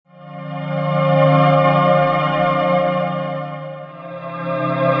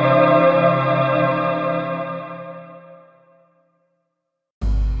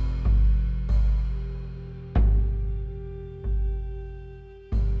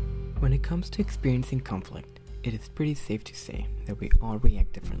When it comes to experiencing conflict, it is pretty safe to say that we all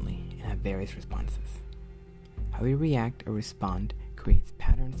react differently and have various responses. How we react or respond creates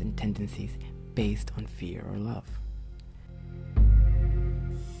patterns and tendencies based on fear or love.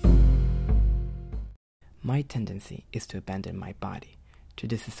 My tendency is to abandon my body, to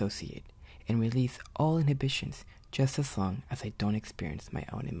disassociate, and release all inhibitions just as long as I don't experience my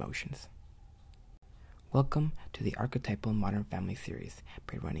own emotions. Welcome to the Archetypal Modern Family series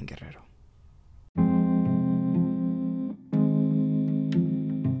by Ronin Guerrero.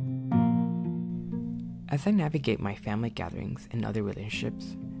 As I navigate my family gatherings and other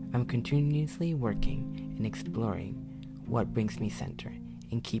relationships, I'm continuously working and exploring what brings me center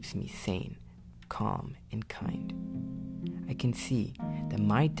and keeps me sane, calm, and kind. I can see that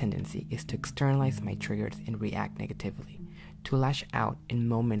my tendency is to externalize my triggers and react negatively, to lash out in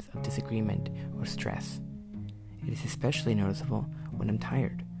moments of disagreement or stress. It is especially noticeable when I'm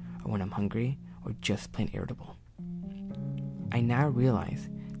tired, or when I'm hungry, or just plain irritable. I now realize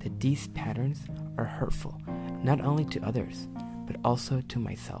that these patterns are hurtful not only to others, but also to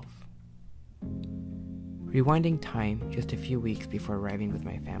myself. Rewinding time just a few weeks before arriving with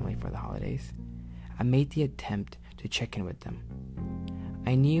my family for the holidays, I made the attempt to check in with them.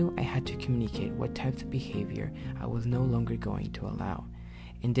 I knew I had to communicate what types of behavior I was no longer going to allow,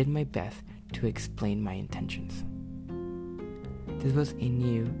 and did my best to explain my intentions. This was a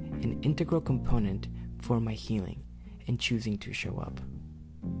new and integral component for my healing and choosing to show up.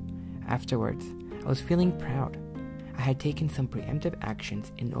 Afterwards, I was feeling proud. I had taken some preemptive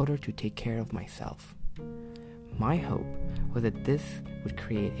actions in order to take care of myself. My hope was that this would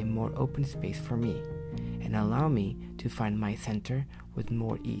create a more open space for me and allow me to find my center with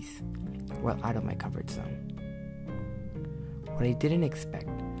more ease while out of my comfort zone. What I didn't expect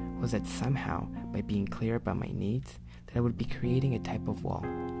was that somehow, by being clear about my needs, that I would be creating a type of wall.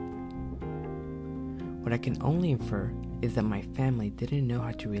 What I can only infer is that my family didn't know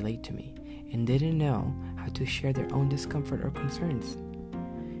how to relate to me and didn't know how to share their own discomfort or concerns.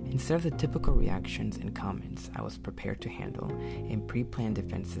 Instead of the typical reactions and comments I was prepared to handle and pre-planned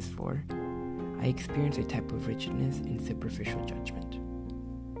defenses for, I experienced a type of rigidness and superficial judgment.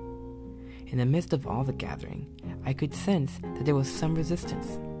 In the midst of all the gathering, I could sense that there was some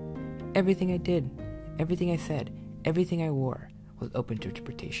resistance. Everything I did, everything I said, everything I wore was open to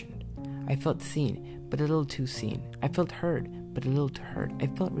interpretation. I felt seen, but a little too seen. I felt heard, but a little too heard. I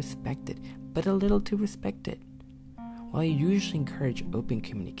felt respected, but a little too respected. While I usually encourage open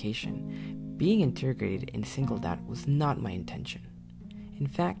communication, being interrogated and singled out was not my intention. In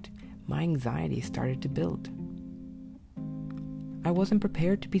fact, my anxiety started to build. I wasn't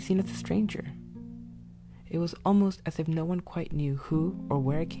prepared to be seen as a stranger. It was almost as if no one quite knew who or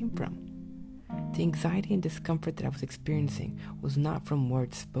where I came from. The anxiety and discomfort that I was experiencing was not from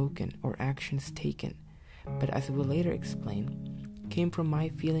words spoken or actions taken, but as I will later explain, came from my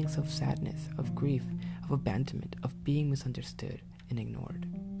feelings of sadness, of grief, of abandonment, of being misunderstood and ignored.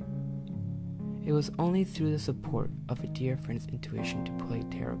 It was only through the support of a dear friend's intuition to pull a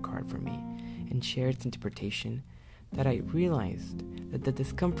tarot card for me and share its interpretation that I realized that the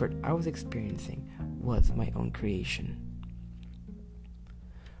discomfort I was experiencing was my own creation.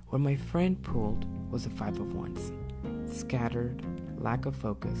 What my friend pulled was the Five of Wands. Scattered, lack of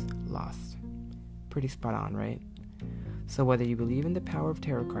focus, lost. Pretty spot on, right? So whether you believe in the power of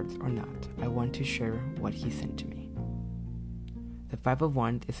tarot cards or not, I want to share what he sent to me. The Five of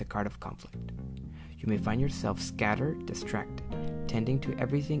Wands is a card of conflict. You may find yourself scattered, distracted, tending to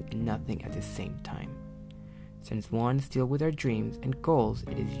everything and nothing at the same time. Since wands deal with our dreams and goals,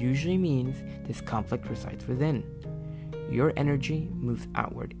 it usually means this conflict resides within. Your energy moves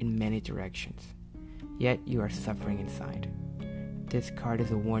outward in many directions, yet you are suffering inside. This card is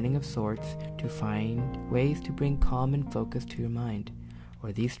a warning of sorts to find ways to bring calm and focus to your mind,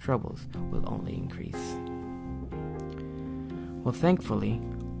 or these troubles will only increase. Well, thankfully,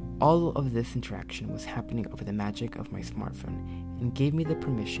 all of this interaction was happening over the magic of my smartphone and gave me the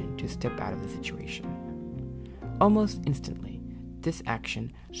permission to step out of the situation. Almost instantly, this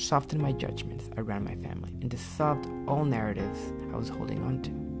action softened my judgments around my family and dissolved all narratives I was holding on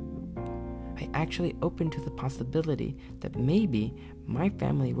to. I actually opened to the possibility that maybe my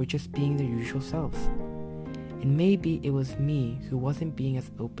family were just being their usual selves. And maybe it was me who wasn't being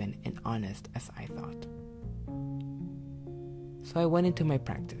as open and honest as I thought. So I went into my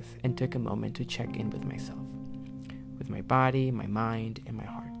practice and took a moment to check in with myself, with my body, my mind, and my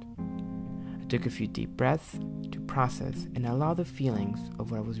heart. I took a few deep breaths to process and allow the feelings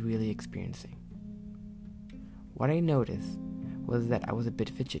of what I was really experiencing. What I noticed was that I was a bit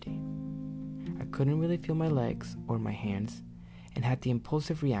fidgety. I couldn't really feel my legs or my hands, and had the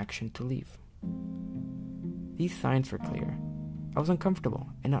impulsive reaction to leave. These signs were clear. I was uncomfortable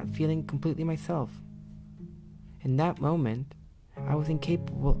and not feeling completely myself. In that moment, I was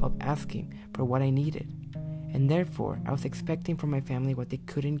incapable of asking for what I needed, and therefore I was expecting from my family what they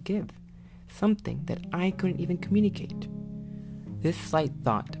couldn't give, something that I couldn't even communicate. This slight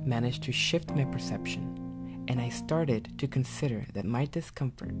thought managed to shift my perception, and I started to consider that my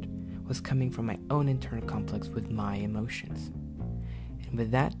discomfort was coming from my own internal conflicts with my emotions. And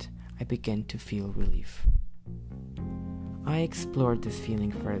with that, I began to feel relief. I explored this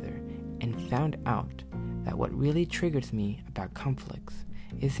feeling further and found out that what really triggers me about conflicts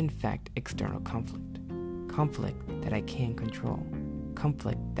is in fact external conflict. Conflict that I can't control.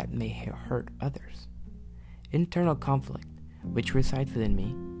 Conflict that may hurt others. Internal conflict, which resides within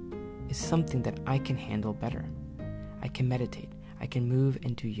me, is something that I can handle better. I can meditate, I can move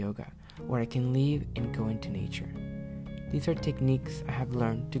into yoga, or I can leave and go into nature. These are techniques I have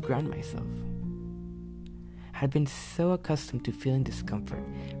learned to ground myself. I had been so accustomed to feeling discomfort,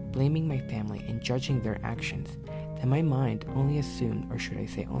 blaming my family and judging their actions, that my mind only assumed, or should I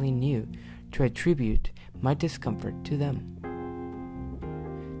say only knew, to attribute my discomfort to them.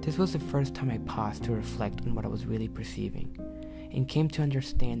 This was the first time I paused to reflect on what I was really perceiving, and came to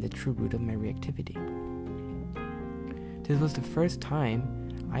understand the true root of my reactivity. This was the first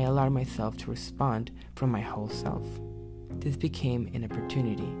time I allowed myself to respond from my whole self. This became an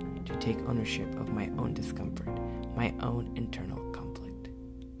opportunity to take ownership of my own discomfort, my own internal conflict.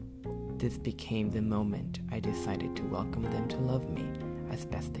 This became the moment I decided to welcome them to love me as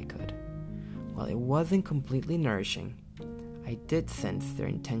best they could. While it wasn't completely nourishing, I did sense their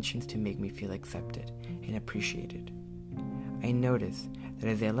intentions to make me feel accepted and appreciated. I noticed that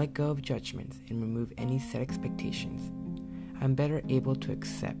as I let go of judgments and remove any set expectations, I'm better able to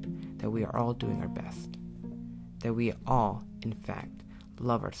accept that we are all doing our best, that we all, in fact,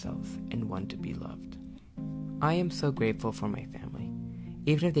 love ourselves and want to be loved. I am so grateful for my family.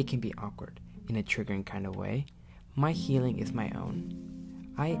 Even if they can be awkward in a triggering kind of way, my healing is my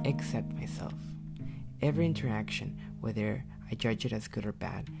own. I accept myself. Every interaction, whether I judge it as good or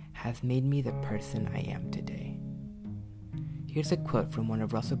bad, has made me the person I am today. Here's a quote from one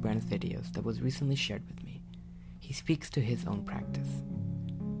of Russell Brand's videos that was recently shared with me. He speaks to his own practice.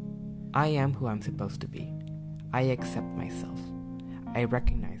 I am who I'm supposed to be. I accept myself. I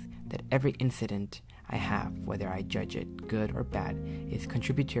recognize that every incident I have, whether I judge it good or bad, is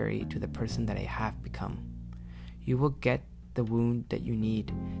contributory to the person that I have become. You will get the wound that you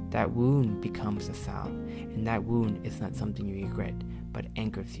need. That wound becomes a salve, and that wound is not something you regret, but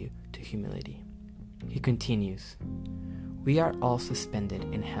anchors you to humility. He continues, we are all suspended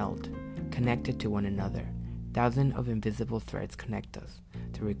and held, connected to one another. Thousands of invisible threads connect us,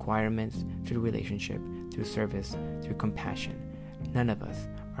 through requirements, through relationship, through service, through compassion. None of us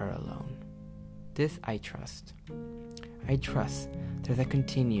are alone. This I trust. I trust that as I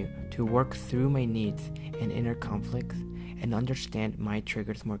continue to work through my needs and inner conflicts and understand my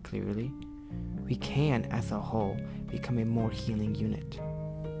triggers more clearly, we can, as a whole, become a more healing unit.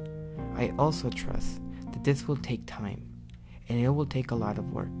 I also trust that this will take time, and it will take a lot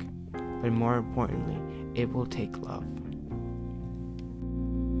of work, but more importantly, it will take love.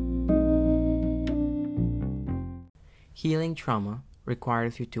 Healing trauma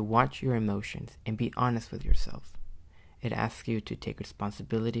requires you to watch your emotions and be honest with yourself. It asks you to take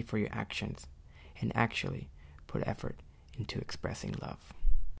responsibility for your actions and actually put effort into expressing love.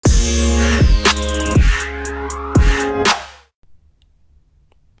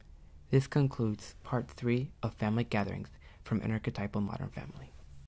 This concludes part 3 of Family Gatherings from An Archetypal Modern Family.